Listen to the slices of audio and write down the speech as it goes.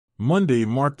Monday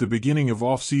marked the beginning of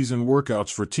off-season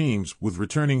workouts for teams with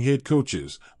returning head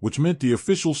coaches, which meant the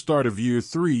official start of Year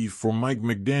 3 for Mike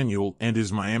McDaniel and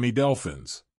his Miami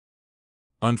Dolphins.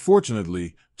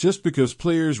 Unfortunately, just because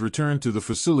players return to the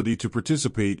facility to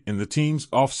participate in the team's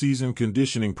off-season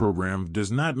conditioning program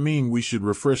does not mean we should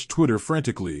refresh Twitter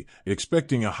frantically,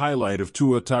 expecting a highlight of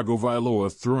Tua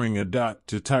Tagovailoa throwing a dot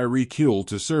to Tyreek Hill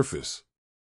to surface.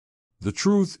 The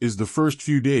truth is the first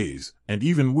few days, and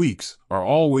even weeks, are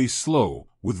always slow,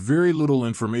 with very little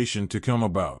information to come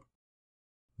about.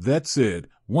 That said,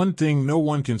 one thing no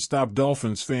one can stop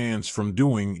Dolphins fans from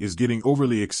doing is getting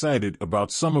overly excited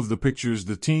about some of the pictures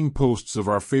the team posts of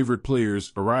our favorite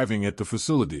players arriving at the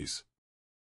facilities.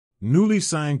 Newly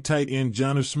signed tight end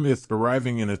Jonnu Smith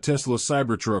arriving in a Tesla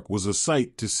Cybertruck was a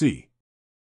sight to see.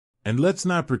 And let's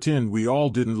not pretend we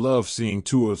all didn't love seeing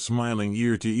Tua smiling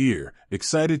ear to ear,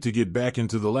 excited to get back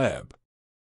into the lab.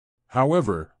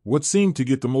 However, what seemed to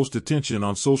get the most attention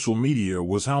on social media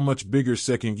was how much bigger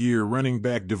second-year running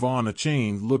back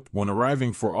Achane looked when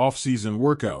arriving for off-season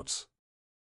workouts.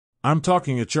 I'm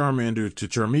talking a Charmander to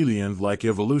Charmeleon-like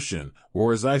evolution,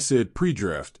 or as I said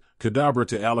pre-draft, Kadabra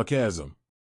to Alakazam.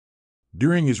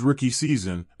 During his rookie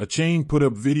season, Achane put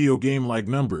up video game-like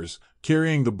numbers,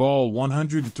 carrying the ball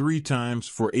 103 times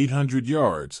for 800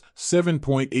 yards,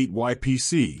 7.8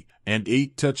 YPC, and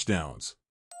 8 touchdowns.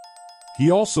 He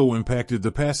also impacted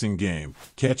the passing game,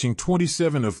 catching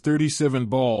 27 of 37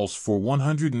 balls for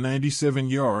 197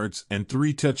 yards and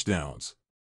 3 touchdowns.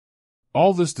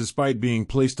 All this despite being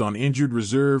placed on injured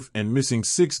reserve and missing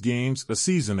 6 games a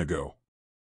season ago.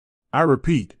 I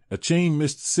repeat, Achane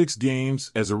missed 6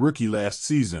 games as a rookie last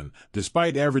season,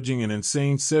 despite averaging an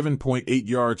insane 7.8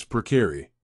 yards per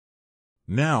carry.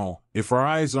 Now, if our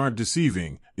eyes aren't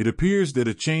deceiving, it appears that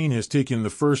Achane has taken the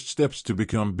first steps to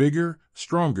become bigger,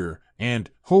 stronger, and,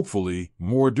 hopefully,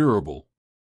 more durable.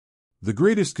 The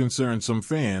greatest concern some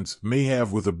fans may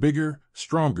have with a bigger,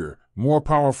 stronger, more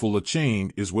powerful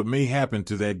Achane is what may happen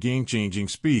to that game-changing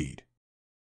speed.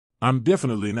 I'm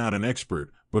definitely not an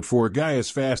expert, but for a guy as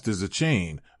fast as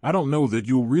Achane, I don't know that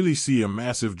you'll really see a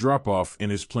massive drop-off in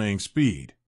his playing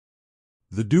speed.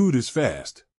 The dude is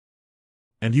fast.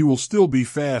 And he will still be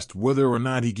fast whether or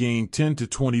not he gained 10 to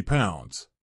 20 pounds.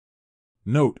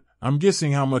 Note, I'm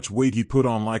guessing how much weight he put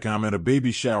on like I'm at a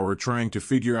baby shower trying to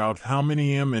figure out how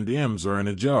many M&Ms are in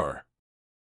a jar.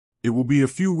 It will be a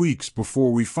few weeks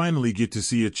before we finally get to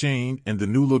see Achane and the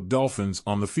new-look Dolphins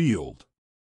on the field.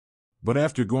 But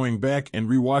after going back and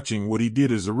rewatching what he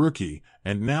did as a rookie,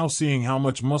 and now seeing how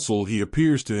much muscle he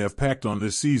appears to have packed on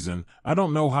this season, I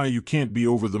don't know how you can't be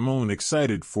over the moon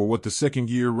excited for what the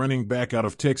second-year running back out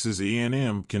of Texas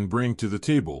A&M can bring to the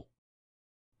table.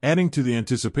 Adding to the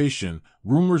anticipation,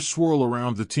 rumors swirl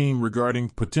around the team regarding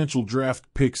potential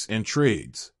draft picks and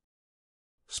trades.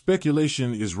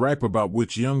 Speculation is ripe about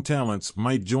which young talents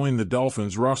might join the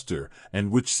Dolphins roster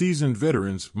and which seasoned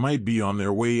veterans might be on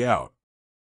their way out.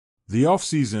 The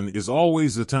offseason is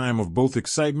always a time of both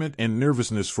excitement and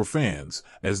nervousness for fans,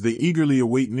 as they eagerly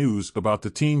await news about the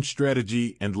team's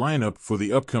strategy and lineup for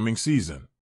the upcoming season.